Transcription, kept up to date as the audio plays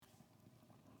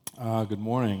Good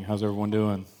morning. How's everyone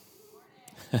doing?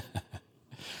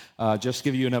 Just to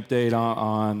give you an update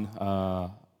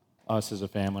on us as a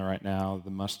family right now. The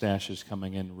mustache is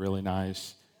coming in really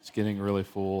nice. It's getting really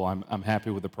full. I'm happy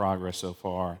with the progress so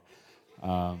far.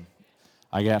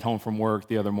 I got home from work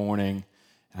the other morning,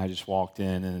 and I just walked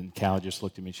in, and Callie just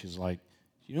looked at me. She's like,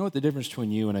 "Do you know what the difference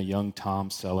between you and a young Tom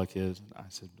Selleck is?" I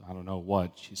said, "I don't know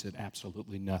what." She said,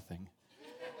 "Absolutely nothing."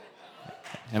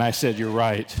 And I said, "You're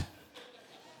right."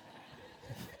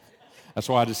 That's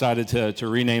why I decided to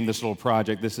rename this little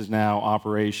project. This is now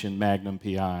Operation Magnum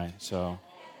PI. So,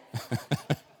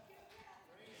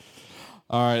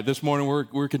 all right, this morning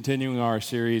we're continuing our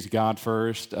series, God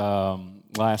First.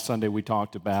 Last Sunday we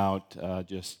talked about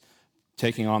just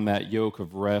taking on that yoke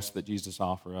of rest that Jesus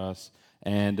offered us.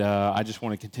 And I just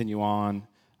want to continue on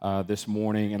this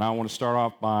morning. And I want to start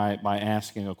off by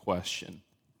asking a question.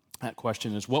 That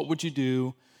question is, what would you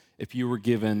do if you were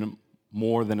given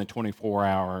more than a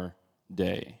 24-hour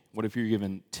day? What if you're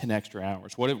given 10 extra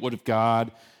hours? What if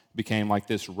God became like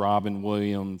this Robin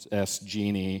Williams-esque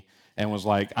genie and was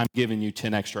like, "I'm giving you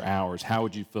 10 extra hours"? How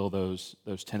would you fill those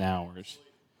 10 hours?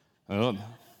 Well,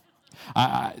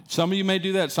 some of you may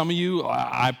do that. Some of you,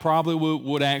 I probably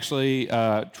would actually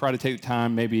try to take the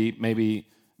time, maybe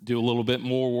do a little bit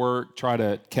more work, try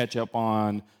to catch up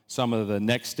on some of the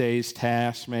next day's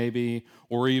tasks maybe,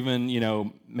 or even,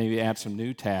 maybe add some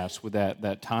new tasks with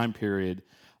that time period.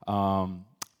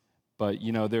 But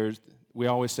we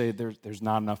always say there's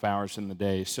not enough hours in the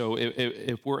day. So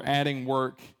if we're adding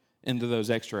work into those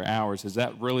extra hours, is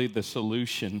that really the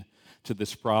solution to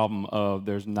this problem of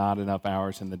there's not enough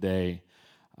hours in the day?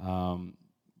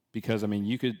 Because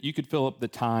you could fill up the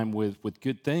time with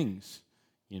good things.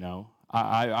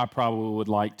 I probably would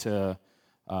like to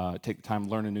take the time to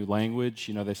learn a new language.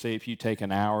 They say if you take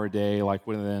an hour a day, like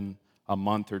within a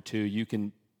month or two, you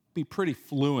can be pretty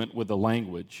fluent with the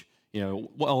language,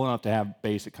 well enough to have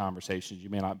basic conversations. You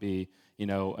may not be,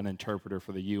 an interpreter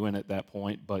for the UN at that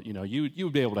point, but, you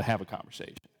would be able to have a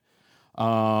conversation.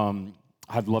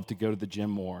 I'd love to go to the gym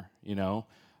more,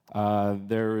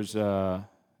 There's a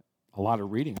lot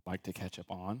of reading I'd like to catch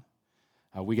up on.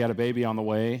 We got a baby on the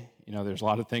way. There's a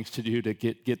lot of things to do to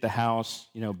get the house,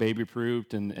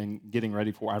 baby-proofed and getting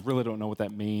ready for. I really don't know what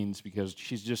that means because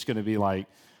she's just going to be like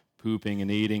pooping and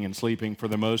eating and sleeping for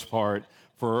the most part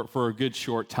for a good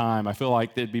short time. I feel like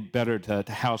it'd be better to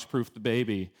house-proof the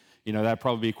baby. That'd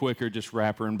probably be quicker. Just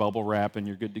wrap her in bubble wrap and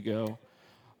you're good to go.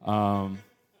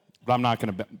 But I'm not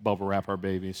going to bubble wrap our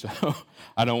baby, so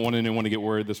I don't want anyone to get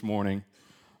worried this morning.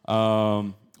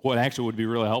 What actually would be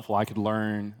really helpful, I could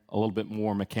learn a little bit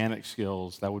more mechanic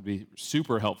skills. That would be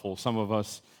super helpful. Some of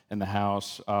us in the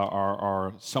house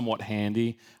are somewhat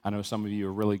handy. I know some of you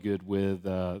are really good with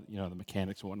the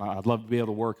mechanics and whatnot. I'd love to be able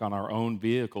to work on our own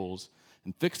vehicles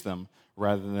and fix them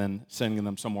rather than sending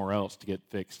them somewhere else to get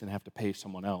fixed and have to pay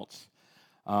someone else.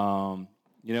 And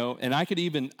I could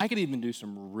even do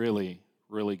some really,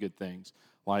 really good things,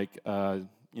 like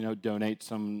donate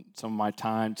some of my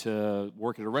time to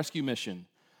work at a rescue mission.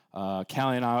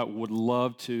 Callie and I would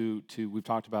love to. We've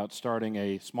talked about starting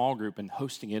a small group and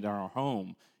hosting it in our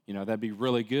home. That'd be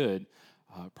really good.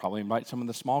 Probably invite some of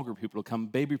the small group people to come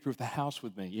baby-proof the house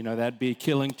with me. That'd be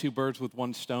killing two birds with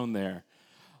one stone there.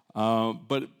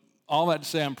 But all that to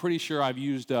say, I'm pretty sure I've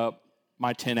used up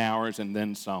my 10 hours and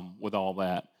then some with all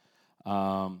that.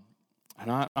 And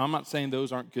I'm not saying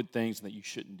those aren't good things and that you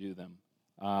shouldn't do them.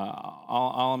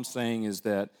 All I'm saying is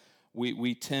that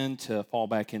we tend to fall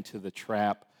back into the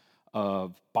trap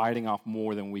of biting off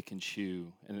more than we can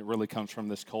chew. And it really comes from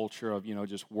this culture of,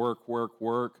 just work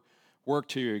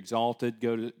till you're exalted,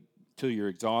 till you're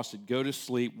exhausted, go to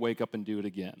sleep, wake up and do it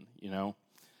again,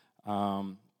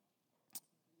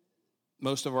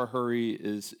 Most of our hurry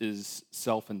is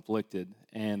self-inflicted,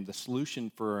 and the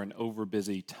solution for an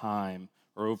overbusy time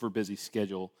or overbusy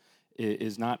schedule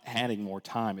is not adding more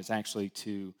time. It's actually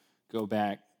to go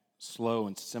back slow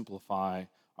and simplify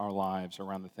our lives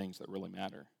around the things that really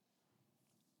matter.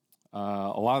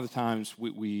 A lot of the times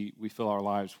we fill our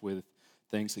lives with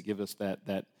things that give us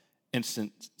that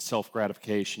instant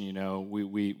self-gratification.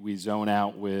 We zone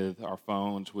out with our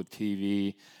phones, with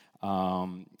TV,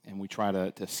 and we try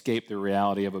to escape the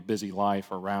reality of a busy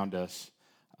life around us.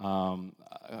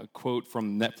 A quote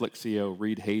from Netflix CEO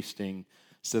Reed Hastings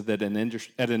said that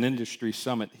at an industry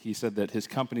summit, he said that his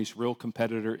company's real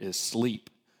competitor is sleep.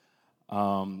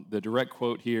 The direct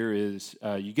quote here is,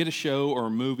 you get a show or a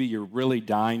movie you're really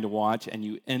dying to watch, and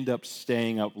you end up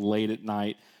staying up late at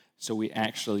night, so we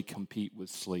actually compete with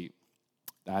sleep.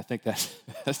 I think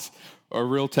that's a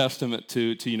real testament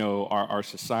to our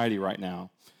society right now.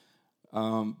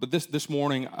 But this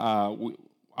morning,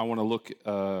 I I want to look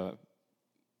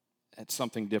at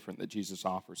something different that Jesus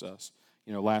offers us.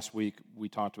 Last week we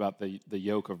talked about the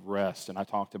yoke of rest, and I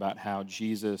talked about how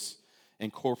Jesus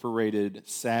incorporated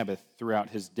Sabbath throughout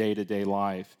his day-to-day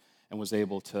life and was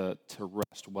able to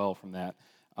rest well from that.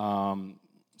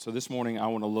 So this morning I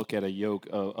want to look at a yoke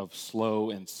of slow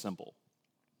and simple.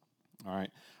 All right.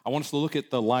 I want us to look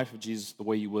at the life of Jesus the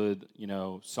way you would,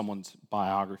 someone's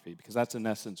biography, because that's in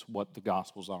essence what the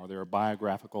Gospels are. They're a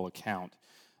biographical account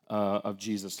of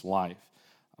Jesus' life.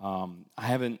 I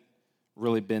haven't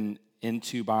really been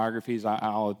into biographies,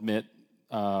 I'll admit,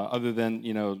 other than,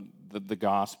 the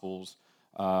Gospels.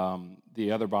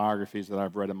 The other biographies that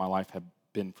I've read in my life have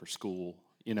been for school.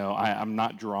 I'm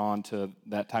not drawn to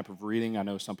that type of reading. I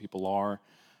know some people are.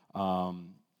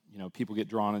 People get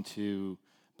drawn into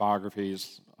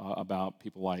biographies about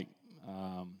people like,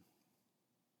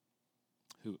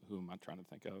 who am I trying to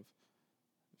think of?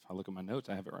 If I look at my notes,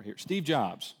 I have it right here. Steve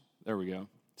Jobs. There we go.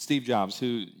 Steve Jobs,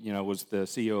 who was the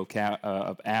CEO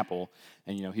of Apple,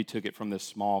 and he took it from this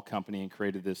small company and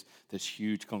created this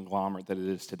huge conglomerate that it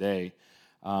is today.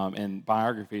 And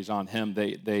biographies on him,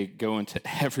 they go into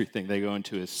everything. They go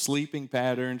into his sleeping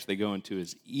patterns, they go into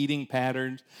his eating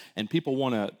patterns, and people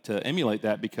want to emulate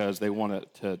that because they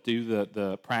want to do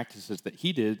the practices that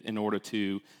he did in order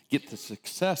to get the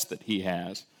success that he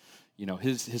has.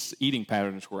 His eating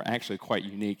patterns were actually quite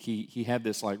unique. He had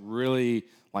this really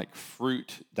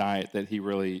fruit diet that he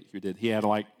did. He had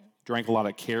drank a lot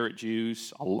of carrot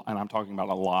juice, and I'm talking about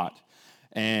a lot.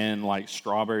 And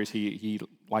strawberries, he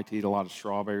liked to eat a lot of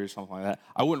strawberries, something like that.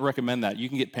 I wouldn't recommend that. You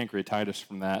can get pancreatitis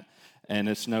from that, and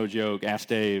it's no joke. Ask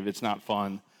Dave; it's not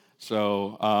fun.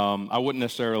 So I wouldn't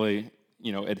necessarily,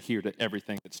 adhere to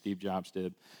everything that Steve Jobs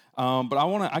did. But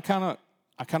I kind of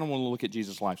want to look at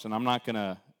Jesus' life, and I'm not going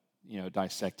to,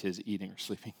 dissect his eating or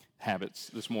sleeping habits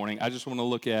this morning. I just want to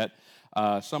look at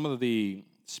some of the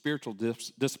spiritual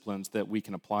disciplines that we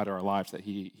can apply to our lives that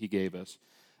he gave us.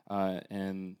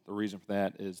 And the reason for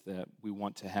that is that we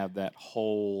want to have that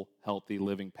whole, healthy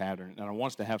living pattern. And I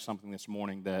want us to have something this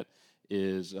morning that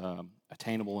is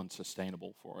attainable and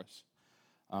sustainable for us.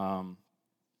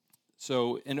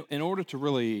 So in order to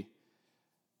really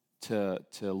to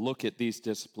look at these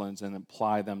disciplines and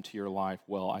apply them to your life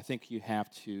well, I think you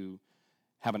have to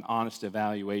have an honest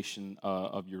evaluation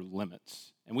of your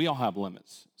limits. And we all have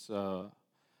limits. So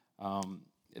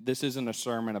this isn't a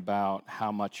sermon about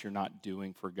how much you're not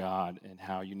doing for God and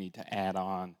how you need to add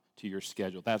on to your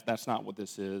schedule. That's not what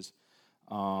this is.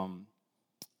 I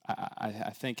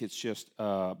think it's just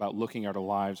about looking at our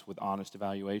lives with honest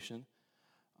evaluation.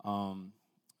 Time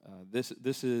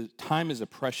is a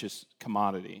precious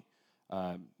commodity,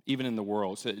 even in the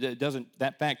world. So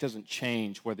that fact doesn't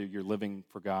change whether you're living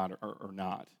for God or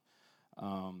not.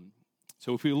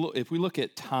 So if we look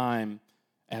at time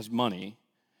as money,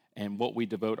 and what we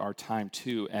devote our time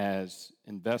to as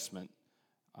investment,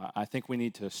 I think we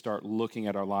need to start looking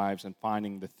at our lives and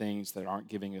finding the things that aren't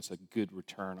giving us a good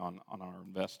return on our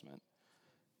investment.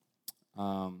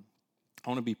 I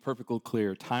want to be perfectly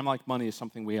clear. Time, like money, is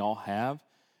something we all have,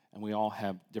 and we all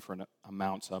have different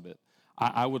amounts of it.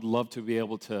 I would love to be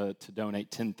able to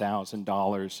donate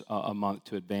 $10,000 a month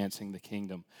to advancing the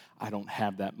kingdom. I don't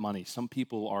have that money. Some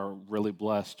people are really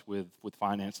blessed with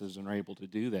finances and are able to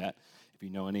do that. If you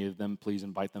know any of them, please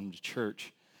invite them to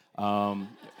church.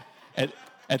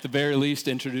 At the very least,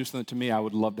 introduce them to me. I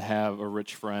would love to have a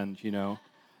rich friend,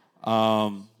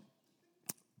 But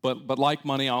like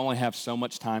money, I only have so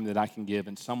much time that I can give,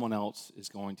 and someone else is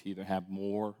going to either have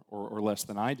more or less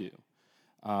than I do.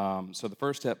 So the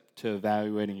first step to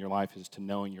evaluating your life is to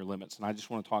knowing your limits. And I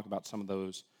just want to talk about some of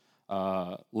those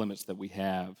limits that we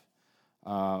have.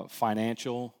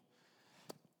 Financial.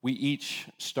 We each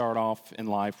start off in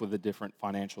life with a different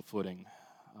financial footing.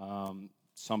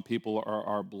 Some people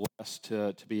are blessed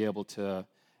to be able to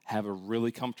have a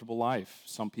really comfortable life.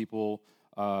 Some people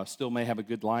still may have a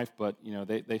good life, but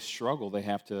they struggle. They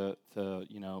have to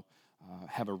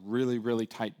have a really, really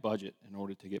tight budget in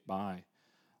order to get by.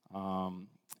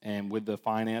 And with the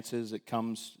finances, it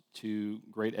comes to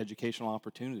great educational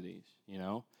opportunities.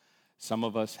 Some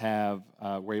of us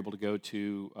we're able to go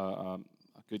to a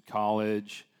good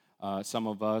college. Some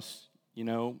of us,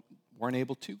 weren't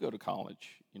able to go to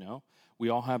college. We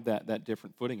all have that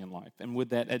different footing in life, and with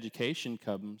that education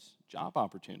comes job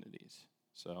opportunities.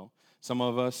 So some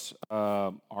of us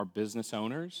are business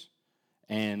owners,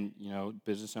 and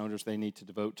business owners, they need to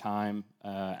devote time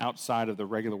outside of the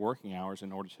regular working hours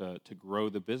in order to grow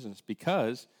the business,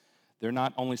 because they're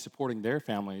not only supporting their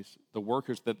families, the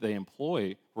workers that they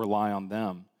employ rely on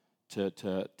them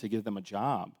to give them a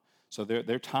job. So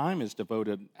their time is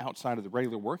devoted outside of the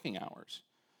regular working hours.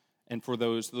 And for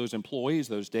those employees,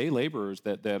 those day laborers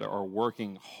that are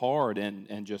working hard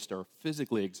and just are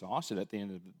physically exhausted at the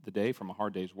end of the day from a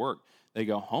hard day's work, they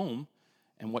go home,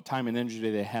 and what time and energy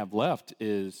they have left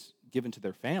is given to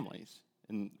their families,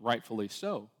 and rightfully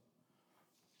so.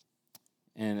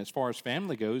 And as far as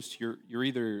family goes, you're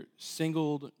either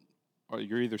single or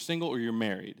you're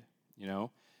married, you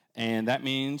know, and that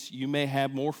means you may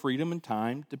have more freedom and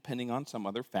time, depending on some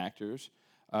other factors,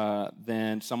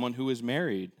 than someone who is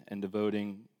married and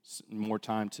devoting more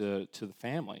time to the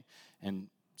family. And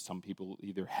some people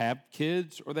either have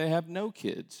kids or they have no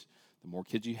kids. The more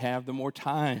kids you have, the more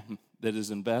time that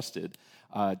is invested.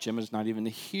 Gemma's not even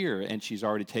here, and she's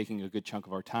already taking a good chunk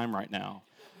of our time right now,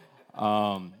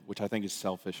 which I think is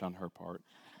selfish on her part.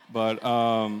 But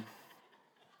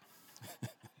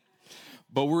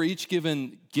we're each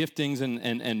given giftings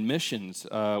and missions.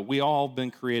 We all have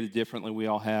been created differently. We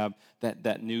all have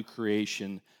that new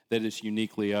creation that is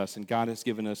uniquely us. And God has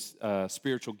given us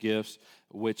spiritual gifts,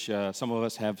 which some of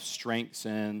us have strengths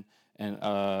in,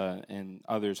 and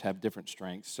others have different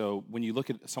strengths. So when you look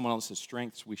at someone else's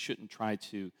strengths, we shouldn't try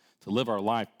to live our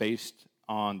life based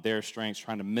on their strengths,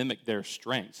 trying to mimic their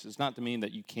strengths. It's not to mean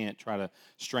that you can't try to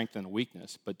strengthen a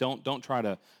weakness, but don't try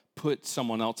to put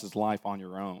someone else's life on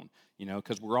your own, you know,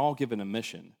 because we're all given a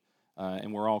mission,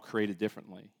 and we're all created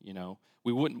differently, you know.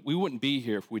 We wouldn't be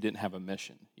here if we didn't have a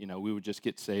mission, you know. We would just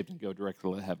get saved and go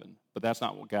directly to heaven, but that's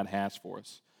not what God has for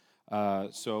us.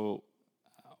 So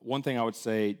one thing I would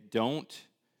say, don't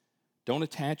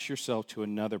attach yourself to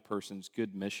another person's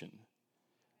good mission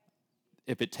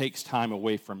if it takes time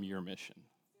away from your mission.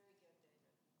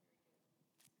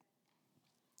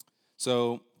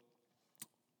 So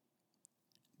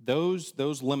those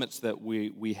limits that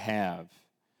we have,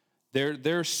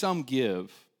 there's some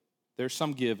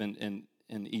give in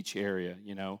each area,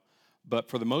 you know, but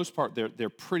for the most part they're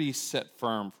pretty set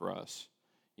firm for us,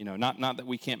 you know. Not that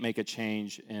we can't make a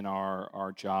change in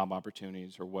our job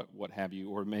opportunities or what have you,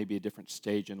 or maybe a different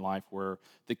stage in life where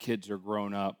the kids are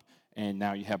grown up and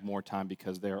now you have more time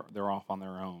because they're off on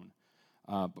their own.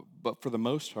 But for the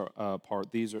most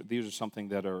part, these are something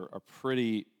that are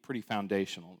pretty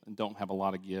foundational and don't have a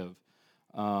lot of give.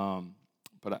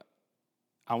 But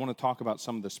I want to talk about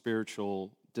some of the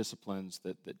spiritual disciplines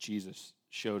that Jesus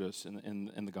showed us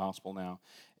in the gospel now.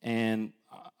 And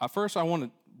first, I want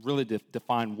to really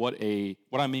define what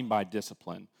I mean by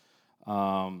discipline.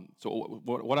 So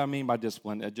what I mean by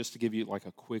discipline, just to give you like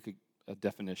a quick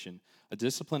definition. A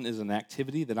discipline is an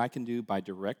activity that I can do by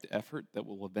direct effort that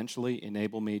will eventually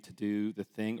enable me to do the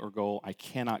thing or goal I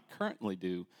cannot currently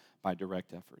do by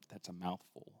direct effort. That's a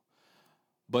mouthful.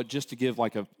 But just to give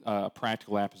like a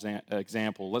practical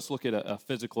example, let's look at a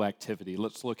physical activity.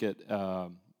 Let's look at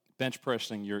bench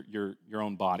pressing your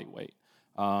own body weight.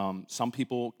 Some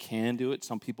people can do it,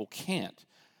 some people can't.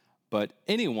 But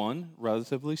anyone,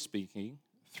 relatively speaking,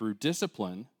 through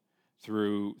discipline,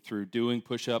 through doing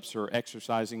push-ups or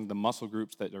exercising the muscle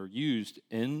groups that are used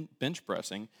in bench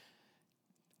pressing,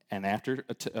 and after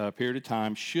a period of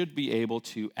time, should be able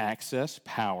to access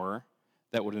power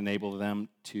that would enable them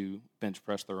to bench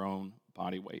press their own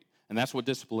body weight. And that's what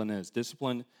discipline is.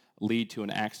 Discipline lead to an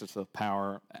access of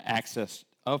power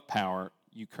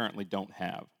you currently don't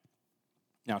have.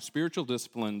 Now, spiritual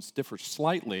disciplines differ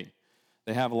slightly.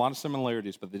 They have a lot of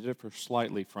similarities, but they differ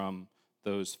slightly from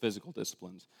those physical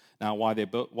disciplines. Now, while they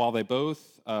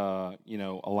both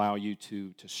allow you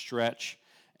to stretch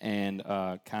and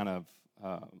kind of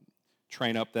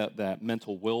train up that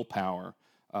mental willpower,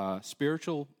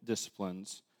 spiritual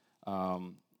disciplines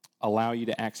allow you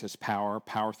to access power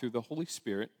through the Holy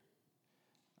Spirit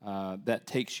that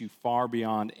takes you far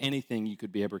beyond anything you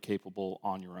could be ever capable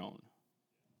on your own.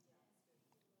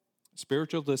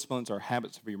 Spiritual disciplines are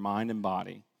habits of your mind and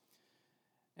body.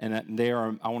 And they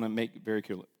are, I want to make it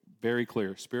very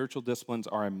clear, spiritual disciplines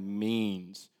are a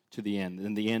means to the end,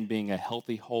 and the end being a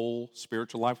healthy, whole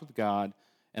spiritual life with God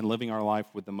and living our life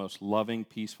with the most loving,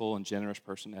 peaceful, and generous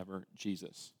person ever,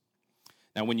 Jesus.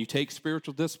 Now, when you take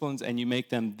spiritual disciplines and you make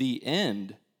them the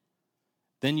end,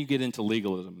 then you get into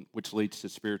legalism, which leads to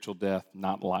spiritual death,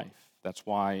 not life. That's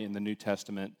why in the New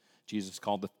Testament, Jesus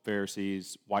called the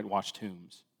Pharisees whitewashed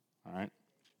tombs, all right?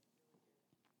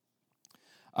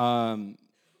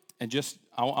 And just,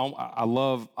 I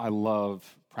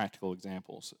love practical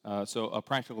examples. So a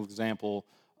practical example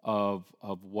of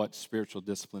what spiritual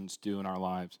disciplines do in our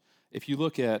lives. If you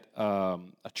look at a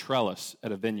trellis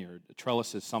at a vineyard, a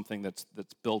trellis is something that's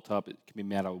built up. It can be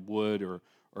made out of wood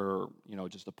or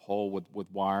just a pole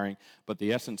with wiring. But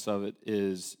the essence of it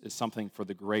is something for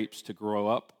the grapes to grow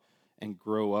up and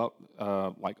grow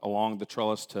up like along the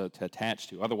trellis to attach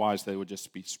to. Otherwise, they would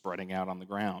just be spreading out on the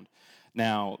ground.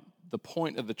 Now, the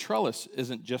point of the trellis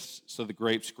isn't just so the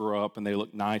grapes grow up and they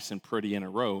look nice and pretty in a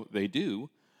row. They do,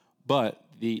 but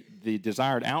the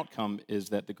desired outcome is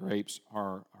that the grapes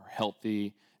are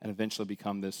healthy and eventually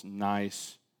become this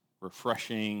nice,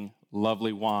 refreshing,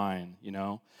 lovely wine, you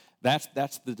know. That's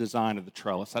the design of the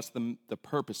trellis. That's the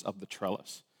purpose of the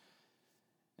trellis.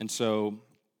 And so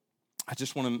I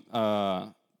just want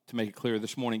to make it clear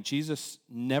this morning, Jesus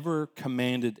never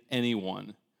commanded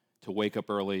anyone to wake up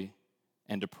early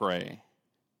and to pray.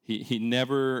 He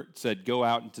never said, go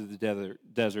out into the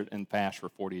desert and fast for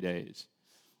 40 days.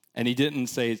 And he didn't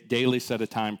say daily set a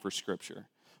time for Scripture.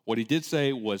 What he did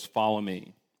say was follow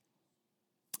me.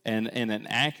 And an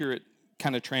accurate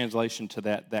kind of translation to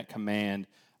that command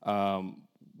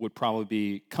would probably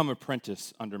be come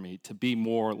apprentice under me, to be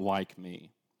more like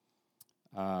me.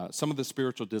 Some of the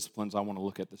spiritual disciplines I want to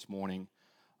look at this morning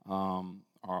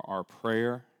are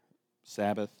prayer,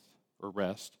 Sabbath or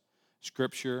rest,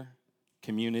 Scripture,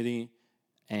 community,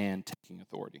 and taking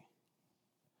authority.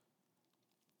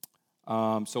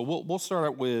 So we'll start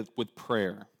out with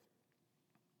prayer.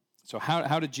 So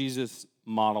how did Jesus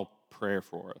model prayer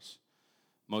for us?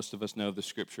 Most of us know the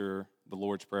Scripture, the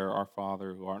Lord's Prayer, Our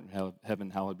Father, who art in heaven,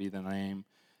 hallowed be thy name.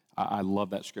 I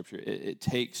love that Scripture. It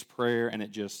takes prayer and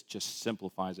it just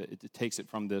simplifies it. It takes it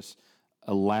from this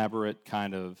elaborate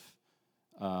kind of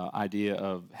idea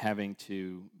of having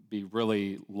to be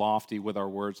really lofty with our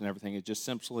words and everything. It just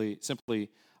simply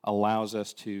allows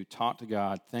us to talk to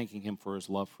God, thanking Him for His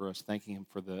love for us, thanking Him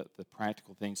for the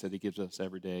practical things that He gives us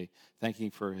every day,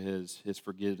 thanking for His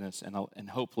forgiveness, and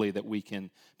hopefully that we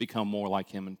can become more like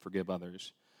Him and forgive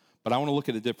others. But I want to look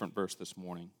at a different verse this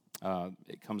morning.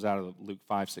 It comes out of Luke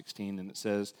 5:16, and it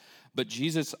says, "But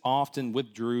Jesus often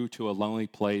withdrew to a lonely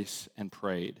place and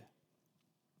prayed."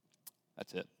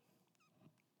 That's it.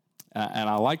 And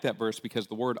I like that verse because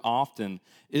the word often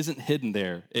isn't hidden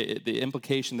there. The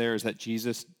implication there is that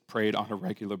Jesus prayed on a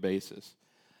regular basis.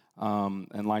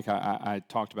 And like I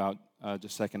talked about just a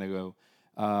second ago,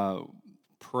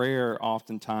 prayer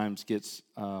oftentimes gets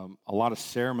a lot of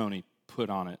ceremony put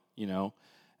on it, you know.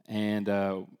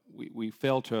 And we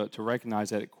fail to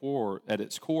recognize at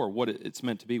its core what it's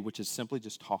meant to be, which is simply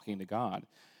just talking to God.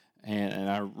 And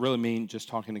I really mean just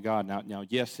talking to God. Now,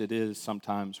 yes, it is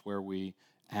sometimes where we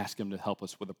ask Him to help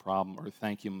us with a problem, or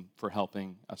thank Him for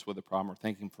helping us with a problem, or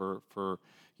thank Him for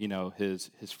you know His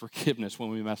forgiveness when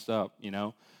we messed up. You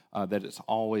know that it's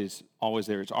always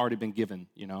there. It's already been given.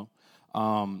 You know,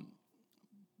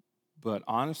 but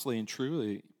honestly and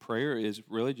truly, prayer is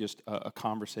really just a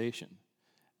conversation,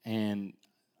 and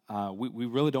we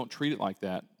really don't treat it like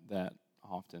that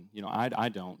often. You know, I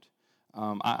don't.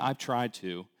 I've tried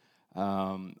to.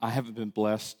 I haven't been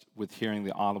blessed with hearing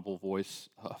the audible voice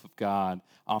of God.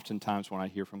 Oftentimes when I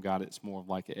hear from God, it's more of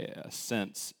like a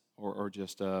sense or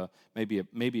just maybe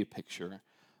a picture.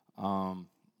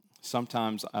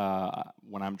 Sometimes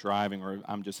when I'm driving or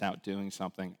I'm just out doing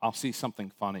something, I'll see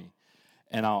something funny,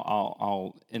 and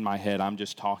I'll in my head I'm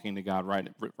just talking to God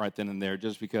right then and there,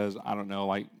 just because I don't know,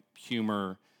 like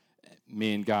humor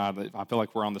me and God. I feel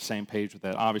like we're on the same page with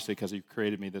that, obviously because He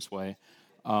created me this way.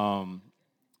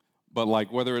 But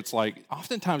like whether it's like,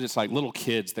 oftentimes it's like little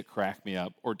kids that crack me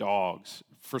up, or dogs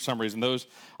for some reason. Those,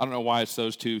 I don't know why it's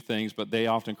those two things, but they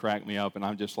often crack me up, and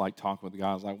I'm just like talking with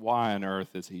God. I was like, why on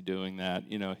earth is he doing that?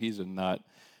 You know, he's a nut.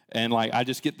 And like I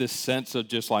just get this sense of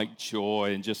just like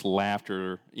joy and just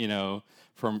laughter, you know,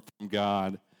 from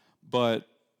God. But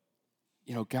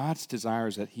you know, God's desire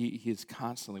is that He is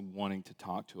constantly wanting to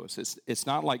talk to us. It's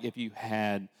not like if you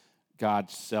had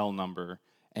God's cell number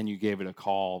and you gave it a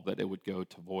call that it would go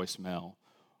to voicemail,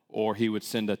 or He would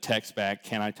send a text back,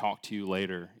 "Can I talk to you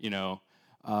later?" You know,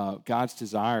 God's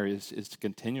desire is to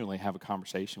continually have a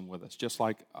conversation with us, just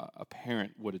like a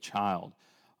parent would a child.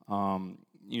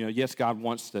 You know, yes, God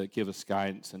wants to give us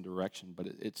guidance and direction, but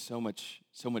it's so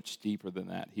much deeper than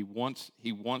that. He wants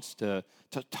to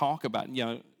talk about, you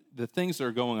know, the things that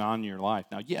are going on in your life.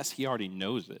 Now, yes, He already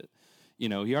knows it. You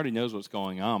know, He already knows what's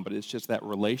going on, but it's just that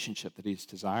relationship that He's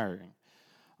desiring.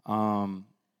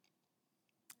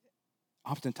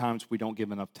 Oftentimes we don't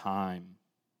give enough time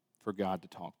for God to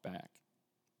talk back.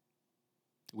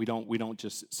 We don't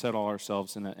just settle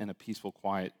ourselves in a peaceful,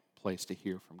 quiet place to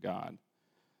hear from God.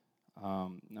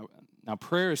 Now,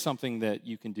 prayer is something that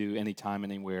you can do anytime,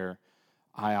 anywhere.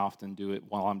 I often do it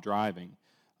while I'm driving.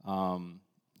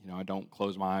 You know, I don't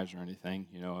close my eyes or anything.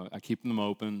 You know, I keep them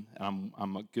open. And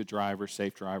I'm a good driver,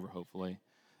 safe driver, hopefully.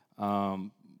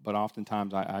 But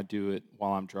oftentimes I do it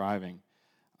while I'm driving.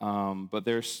 But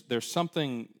there's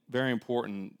something very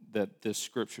important that this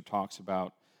scripture talks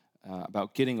about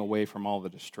getting away from all the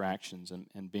distractions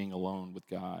and being alone with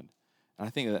God. And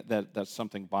I think that's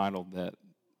something vital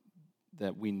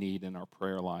that we need in our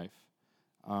prayer life.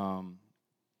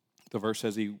 The verse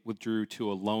says he withdrew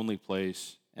to a lonely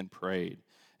place and prayed.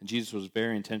 And Jesus was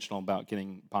very intentional about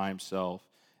getting by himself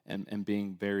and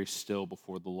being very still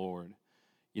before the Lord.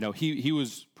 You know, he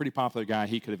was a pretty popular guy.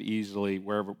 He could have easily,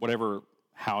 whatever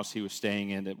house he was staying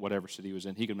in, at whatever city he was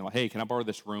in, he could be like, hey, can I borrow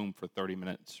this room for 30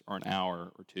 minutes or an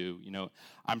hour or two? You know,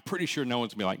 I'm pretty sure no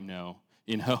one's going to be like, no.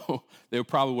 You know, they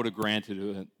probably would have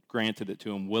granted it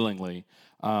to him willingly.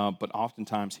 But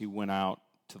oftentimes he went out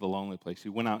to the lonely place. He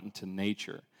went out into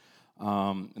nature.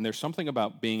 And there's something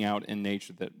about being out in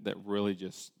nature that really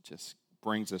just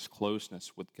brings us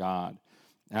closeness with God.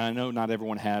 And I know not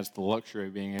everyone has the luxury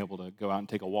of being able to go out and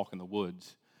take a walk in the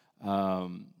woods.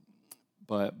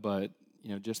 But you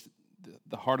know, just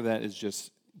the heart of that is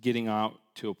just getting out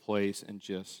to a place and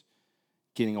just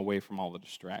getting away from all the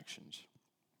distractions.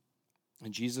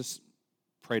 And Jesus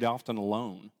prayed often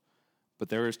alone, but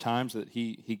there was times that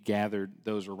he gathered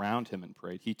those around him and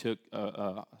prayed. He took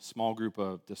a small group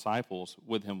of disciples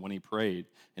with him when he prayed,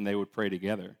 and they would pray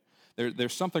together.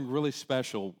 There's something really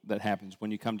special that happens when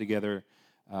you come together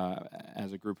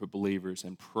as a group of believers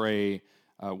and pray,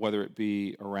 whether it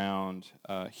be around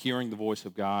hearing the voice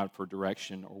of God for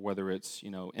direction, or whether it's,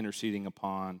 you know, interceding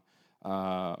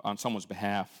on someone's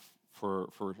behalf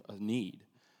for a need.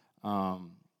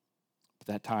 But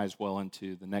that ties well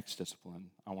into the next discipline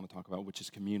I want to talk about, which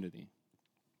is community.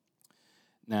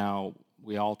 Now,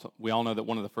 we all know that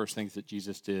one of the first things that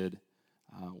Jesus did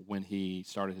when he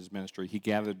started his ministry, he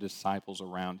gathered disciples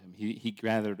around him. He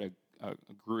gathered a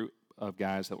group of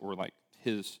guys that were like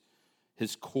his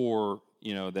core,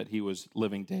 you know, that he was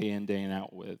living day in, day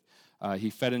out with.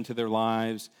 He fed into their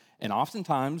lives, and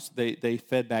oftentimes they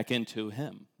fed back into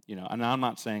him. You know, and I'm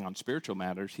not saying on spiritual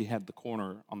matters, he had the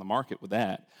corner on the market with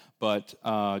that, but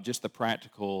just the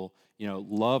practical, you know,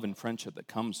 love and friendship that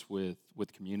comes with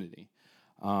community.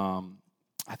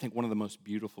 I think one of the most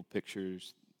beautiful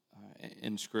pictures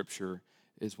in Scripture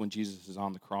is when Jesus is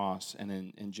on the cross, and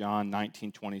in John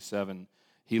 19:27,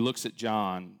 he looks at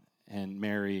John, and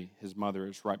Mary, his mother,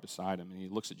 is right beside him, and he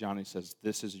looks at John and he says,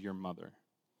 "This is your mother."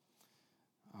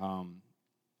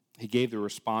 He gave the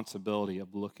responsibility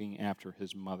of looking after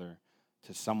his mother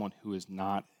to someone who is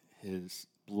not his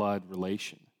blood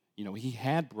relation. You know, he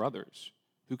had brothers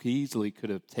who could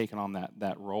have taken on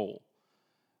that role,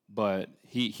 but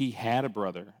he had a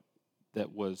brother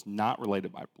that was not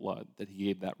related by blood that he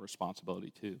gave that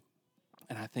responsibility to.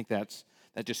 And I think that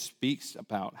just speaks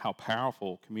about how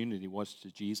powerful community was to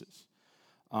Jesus.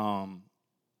 I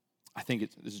think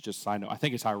this is just a side note. I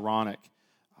think it's ironic,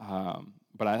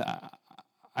 but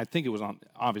I think it was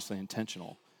obviously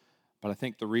intentional. But I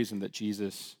think the reason that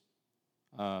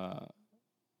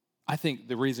I think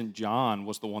the reason John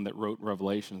was the one that wrote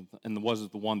Revelation and was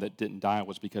the one that didn't die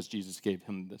was because Jesus gave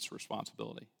him this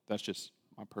responsibility. That's just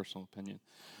my personal opinion.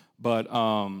 But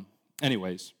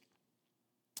anyways,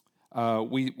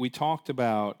 we talked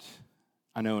about,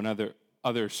 I know in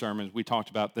other sermons, we talked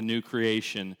about the new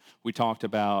creation. We talked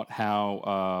about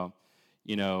how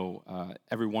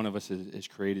every one of us is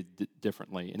created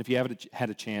differently. And if you haven't had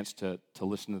a chance to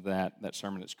listen to that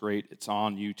sermon, it's great. It's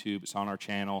on YouTube. It's on our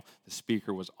channel. The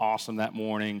speaker was awesome that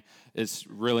morning. It's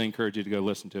really encourage you to go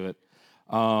listen to it.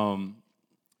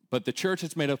 But the church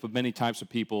is made up of many types of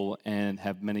people and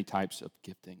have many types of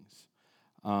giftings.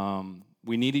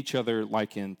 We need each other,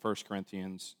 like in 1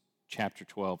 Corinthians chapter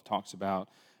 12 talks about.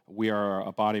 We are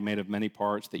a body made of many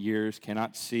parts. The ears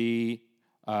cannot see.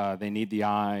 They need the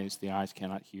eyes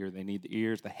cannot hear. They need the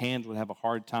ears. The hands would have a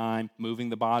hard time moving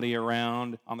the body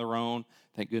around on their own.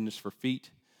 Thank goodness for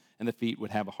feet. And the feet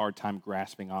would have a hard time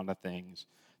grasping onto things.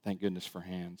 Thank goodness for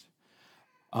hands.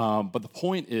 But the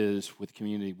point is, with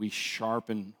community, we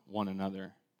sharpen one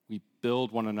another. We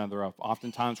build one another up.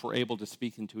 Oftentimes, we're able to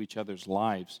speak into each other's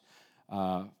lives,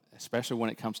 especially when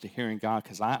it comes to hearing God,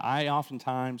 because I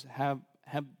oftentimes have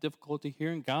difficulty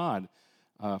hearing God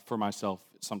for myself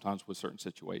sometimes with certain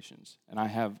situations. And I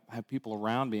have people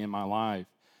around me in my life,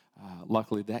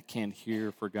 luckily, that can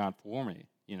hear for God for me,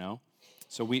 you know.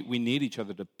 So we need each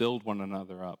other to build one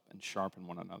another up and sharpen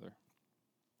one another.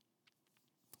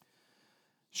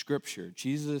 Scripture.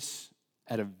 Jesus,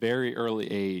 at a very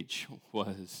early age,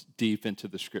 was deep into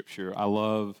the Scripture. I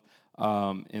love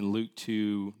in Luke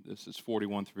 2, this is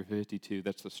 41 through 52,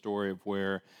 that's the story of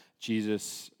where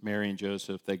Jesus, Mary, and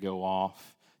Joseph, they go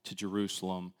off to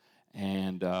Jerusalem,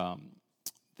 and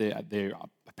they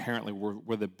apparently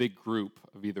were the big group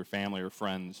of either family or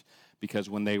friends, because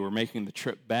when they were making the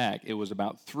trip back, it was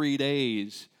about 3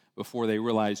 days before they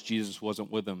realized Jesus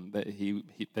wasn't with them, that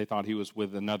they thought he was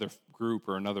with another group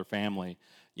or another family,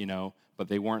 but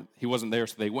he wasn't there,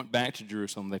 so they went back to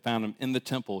Jerusalem. They found him in the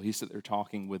temple. He's sitting there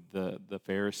talking with the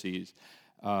Pharisees,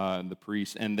 the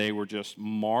priests, and they were just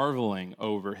marveling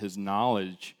over his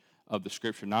knowledge of the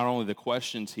Scripture, not only the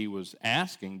questions he was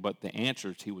asking, but the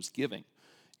answers he was giving,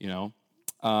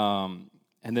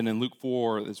 And then in Luke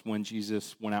 4 is when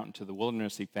Jesus went out into the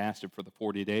wilderness. He fasted for the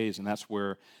 40 days, and that's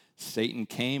where Satan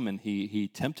came and he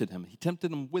tempted him. He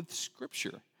tempted him with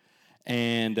Scripture,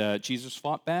 and Jesus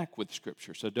fought back with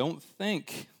Scripture. So don't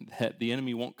think that the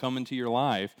enemy won't come into your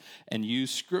life and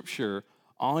use Scripture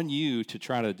on you to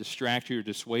try to distract you or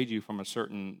dissuade you from a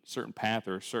certain path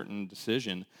or a certain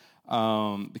decision,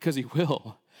 because he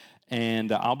will.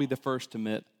 And I'll be the first to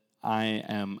admit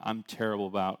I'm terrible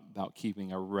about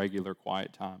keeping a regular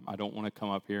quiet time. I don't want to come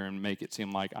up here and make it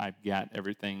seem like I've got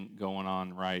everything going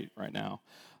on right now.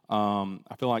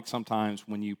 I feel like sometimes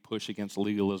when you push against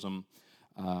legalism,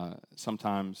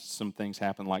 sometimes some things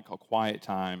happen, like a quiet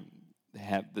time.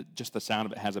 Just the sound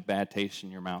of it has a bad taste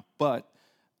in your mouth. But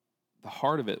the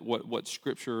heart of it, what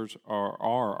scriptures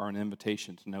are an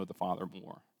invitation to know the Father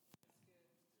more.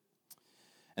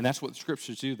 And that's what the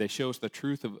scriptures do. They show us the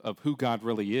truth of who God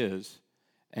really is.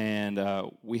 And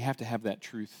we have to have that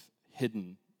truth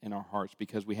hidden in our hearts,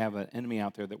 because we have an enemy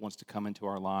out there that wants to come into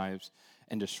our lives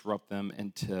and disrupt them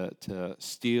and to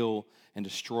steal and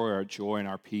destroy our joy and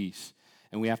our peace.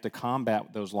 And we have to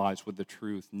combat those lies with the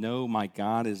truth. No, my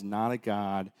God is not a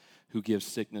God who gives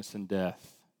sickness and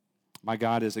death. My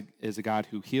God is a God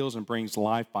who heals and brings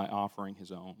life by offering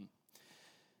his own.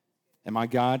 And my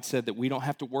God said that we don't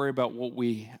have to worry about what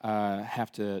we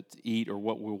have to eat or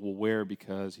what we will wear,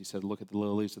 because he said, look at the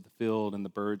lilies of the field and the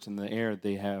birds in the air.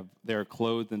 They are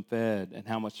clothed and fed, and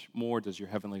how much more does your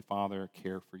heavenly Father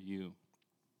care for you?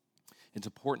 It's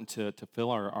important to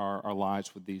fill our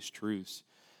lives with these truths,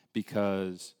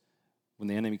 because when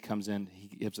the enemy comes in,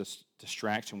 he gives us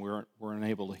distraction. We're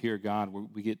unable to hear God.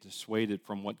 We get dissuaded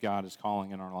from what God is calling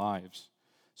in our lives.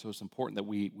 So it's important that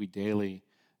we daily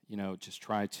just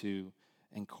try to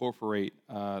incorporate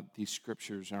these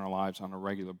scriptures in our lives on a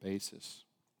regular basis.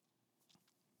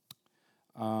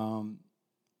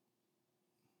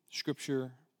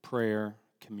 Scripture, prayer,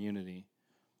 community.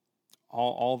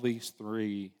 All these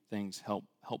three things help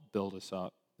build us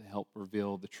up. They help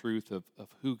reveal the truth of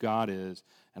who God is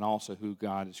and also who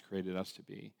God has created us to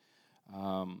be,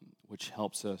 which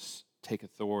helps us take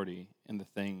authority in the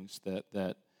things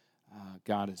that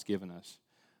God has given us.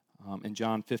 In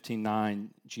John 15:9,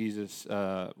 Jesus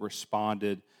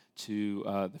responded to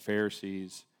the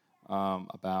Pharisees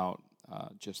about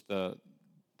just the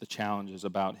challenges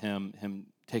about him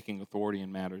taking authority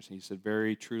in matters. He said,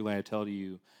 very truly I tell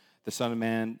you, the Son of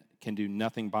Man can do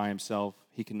nothing by himself.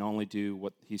 He can only do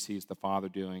what he sees the Father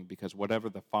doing, because whatever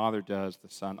the Father does, the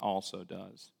Son also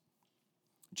does.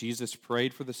 Jesus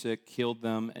prayed for the sick, healed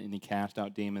them, and he cast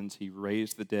out demons. He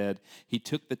raised the dead. He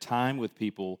took the time with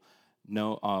people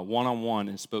one-on-one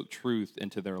and spoke truth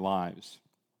into their lives.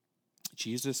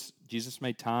 Jesus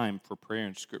made time for prayer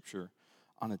and scripture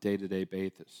on a day-to-day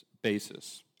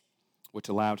basis, which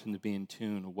allowed him to be in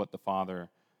tune with what the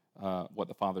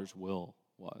Father's will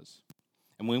was.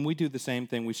 And when we do the same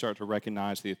thing, we start to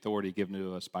recognize the authority given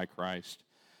to us by Christ.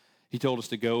 He told us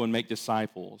to go and make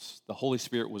disciples. The Holy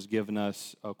Spirit was given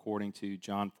us, according to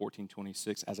John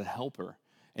 14:26, as a helper.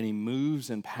 And he moves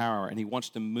in power, and he wants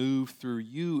to move through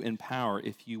you in power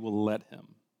if you will let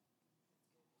him.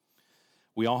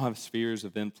 We all have spheres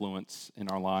of influence in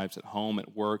our lives, at home,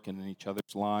 at work, and in each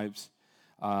other's lives.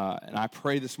 And I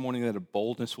pray this morning that a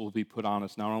boldness will be put on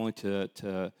us, not only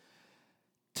to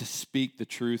speak the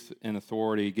truth and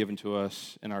authority given to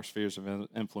us in our spheres of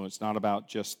influence, not about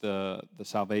just the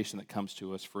salvation that comes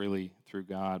to us freely through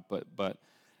God, but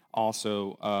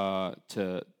also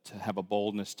to have a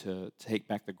boldness to take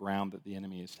back the ground that the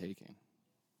enemy is taking.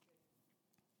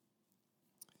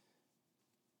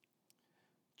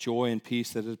 Joy and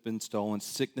peace that has been stolen,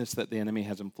 sickness that the enemy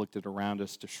has inflicted around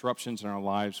us, disruptions in our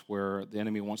lives where the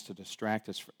enemy wants to distract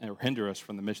us or hinder us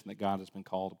from the mission that God has been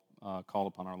called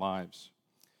upon our lives.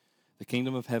 The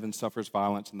kingdom of heaven suffers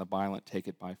violence, and the violent take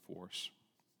it by force.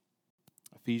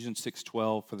 Ephesians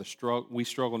 6:12, we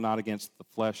struggle not against the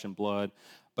flesh and blood,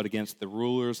 but against the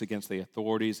rulers, against the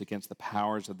authorities, against the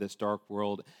powers of this dark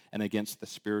world, and against the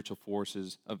spiritual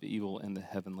forces of evil in the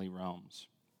heavenly realms.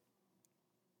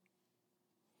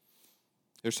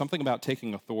 There's something about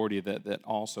taking authority that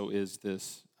also is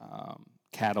this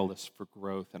catalyst for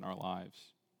growth in our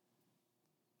lives.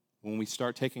 when we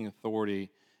start taking authority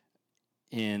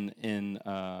in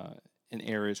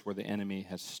areas where the enemy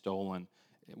has stolen,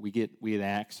 we get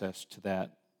access to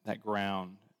that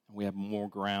ground, and we have more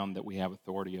ground that we have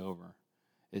authority over.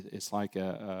 It's like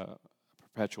a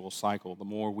perpetual cycle. The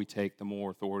more we take, the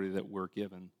more authority that we're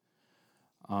given.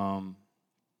 So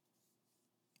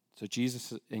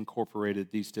Jesus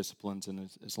incorporated these disciplines in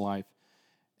his life,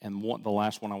 and the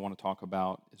last one I want to talk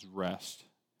about is rest.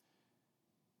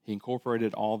 He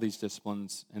incorporated all these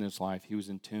disciplines in his life. He was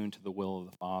in tune to the will of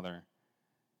the Father,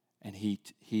 and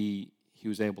he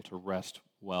was able to rest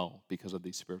well because of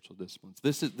these spiritual disciplines.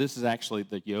 This is actually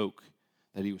the yoke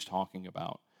that he was talking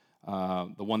about,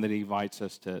 the one that he invites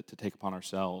us to take upon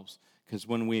ourselves. Because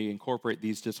when we incorporate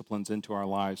these disciplines into our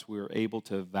lives, we are able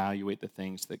to evaluate the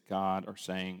things that God are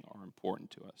saying are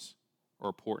important to us or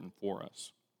important for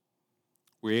us.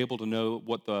 We're able to know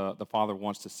what the Father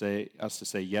wants us to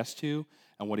say yes to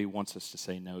and what he wants us to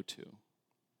say no to.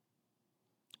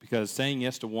 Because saying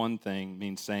yes to one thing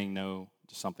means saying no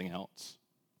to something else.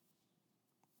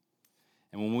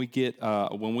 And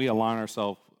when we align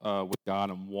ourselves with God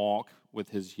and walk with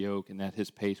his yoke and at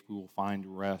his pace, we will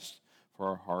find rest for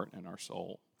our heart and our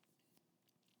soul.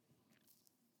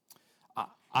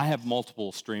 I have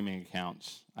multiple streaming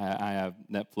accounts. I have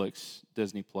Netflix,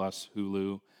 Disney Plus,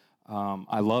 Hulu.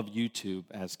 I love YouTube,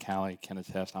 as Callie can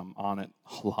attest. I'm on it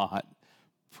a lot,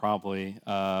 probably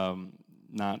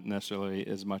not necessarily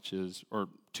as much as, or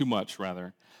too much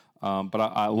rather. But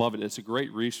I love it. It's a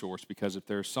great resource because if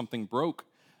there's something broke,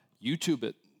 YouTube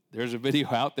it. There's a video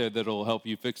out there that'll help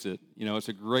you fix it. You know, it's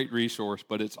a great resource,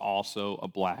 but it's also a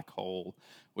black hole,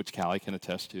 which Callie can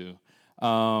attest to.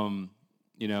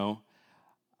 You know,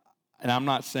 and I'm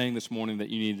not saying this morning that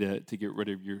you need to get rid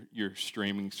of your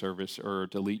streaming service or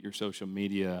delete your social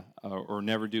media or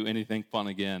never do anything fun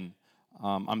again.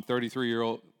 I'm 33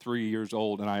 years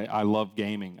old, and I love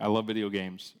gaming. I love video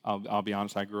games. I'll be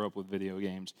honest, I grew up with video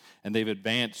games, and they've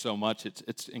advanced so much.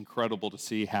 It's incredible to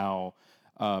see how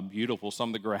beautiful some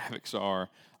of the graphics are,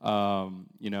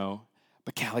 you know.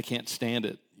 But Callie can't stand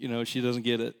it. You know, she doesn't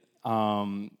get it.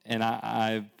 And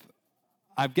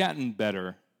I've gotten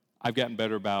better. I've gotten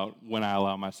better about when I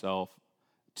allow myself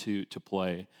to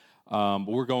play. But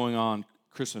we're going on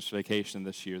Christmas vacation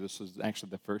this year. This is actually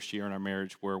the first year in our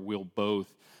marriage where we'll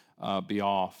both be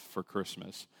off for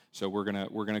Christmas. So we're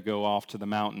gonna go off to the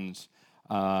mountains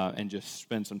and just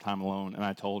spend some time alone. And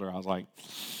I told her, I was like,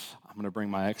 I'm gonna bring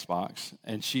my Xbox.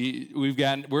 And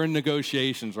we're in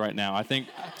negotiations right now. I think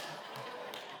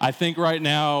right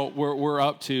now we're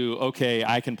up to, okay,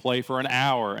 I can play for an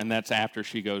hour, and that's after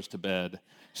she goes to bed.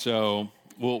 So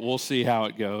we'll see how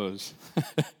it goes.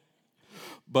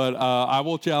 But I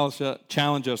will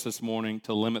challenge us this morning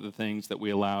to limit the things that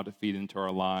we allow to feed into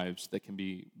our lives that can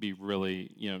be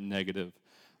really negative.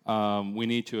 We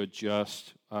need to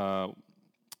adjust our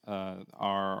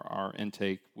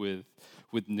intake with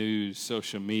news,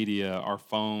 social media, our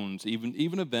phones,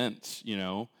 even events.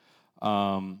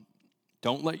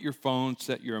 Don't let your phone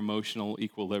set your emotional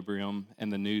equilibrium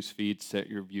and the news feed set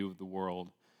your view of the world.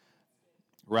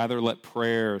 Rather, let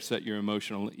prayer set your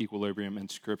emotional equilibrium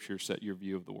and Scripture set your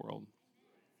view of the world.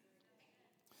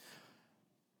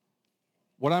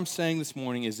 What I'm saying this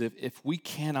morning is if we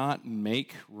cannot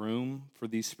make room for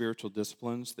these spiritual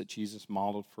disciplines that Jesus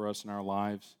modeled for us in our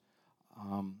lives,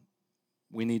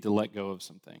 we need to let go of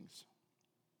some things.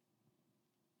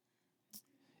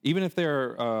 Even if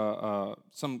there are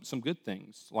some good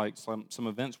things, like some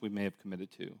events we may have committed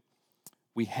to,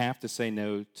 we have to say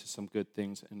no to some good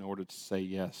things in order to say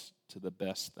yes to the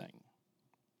best thing.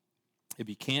 If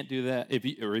you can't do that,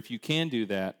 if you can do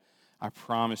that, I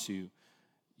promise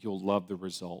you'll love the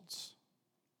results.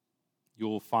 You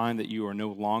will find that you are no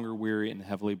longer weary and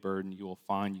heavily burdened. You will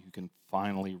find you can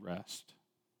finally rest.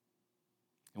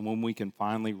 And when we can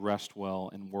finally rest well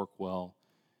and work well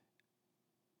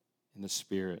in the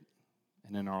Spirit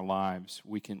and in our lives,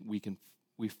 we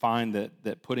find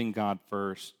that putting God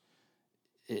first,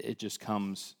 it just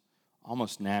comes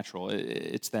almost natural.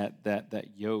 It's that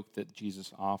yoke that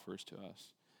Jesus offers to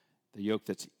us, the yoke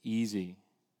that's easy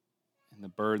and the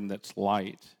burden that's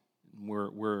light. And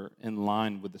we're in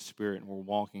line with the Spirit and we're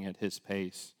walking at His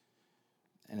pace,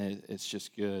 and it's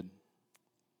just good.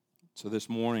 So this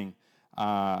morning,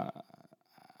 I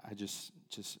just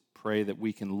pray that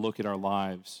we can look at our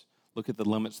lives, look at the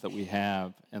limits that we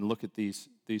have, and look at these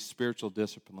spiritual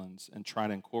disciplines and try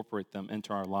to incorporate them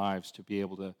into our lives to be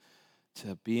able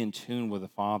to be in tune with the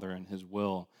Father and His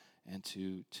will, and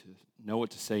to know what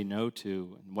to say no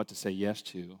to and what to say yes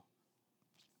to.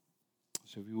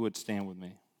 So if you would stand with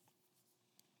me.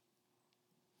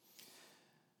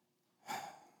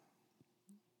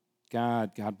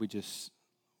 God, we just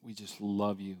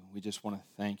love you. We just want to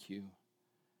thank you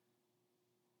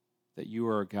that you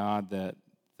are a God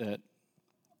that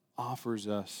offers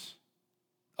us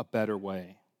a better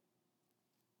way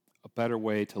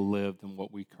to live than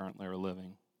what we currently are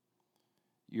living.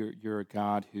 You're a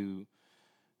God who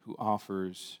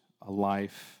offers a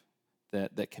life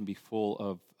that can be full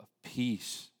of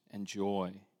peace and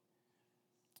joy,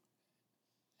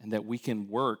 and that we can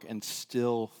work and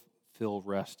still feel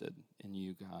rested in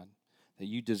you, God. That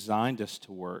you designed us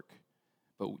to work,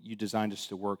 but you designed us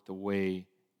to work the way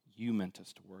you meant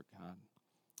us to work, God.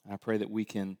 And I pray that we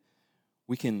can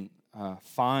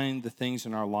find the things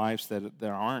in our lives that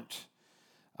aren't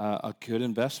a good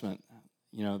investment,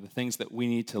 the things that we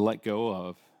need to let go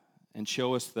of, and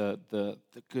show us the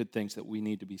good things that we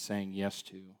need to be saying yes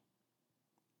to.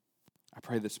 I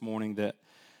pray this morning that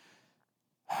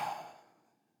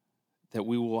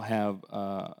we will have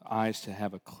eyes to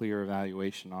have a clear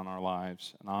evaluation on our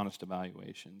lives, an honest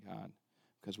evaluation, God,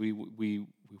 because we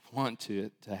want to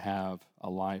have a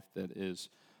life that is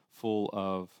full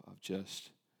of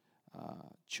just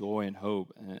joy and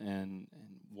hope, and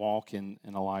walk in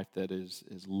a life that is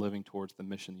living towards the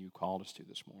mission that you called us to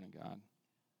this morning, God.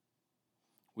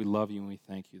 We love you and we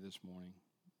thank you this morning.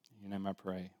 In your name I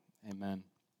pray. Amen.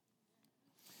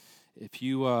 If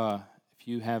you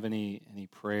have any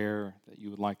prayer that you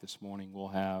would like this morning, we'll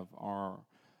have our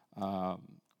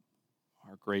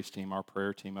grace team, our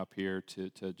prayer team up here to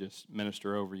just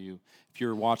minister over you. If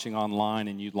you're watching online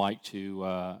and you'd like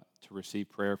to receive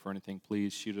prayer for anything,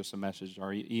 please shoot us a message.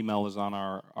 Our email is on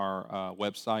our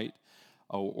website,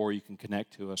 or you can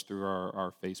connect to us through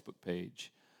our Facebook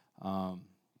page.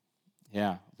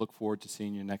 Look forward to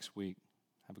seeing you next week.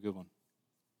 Have a good one.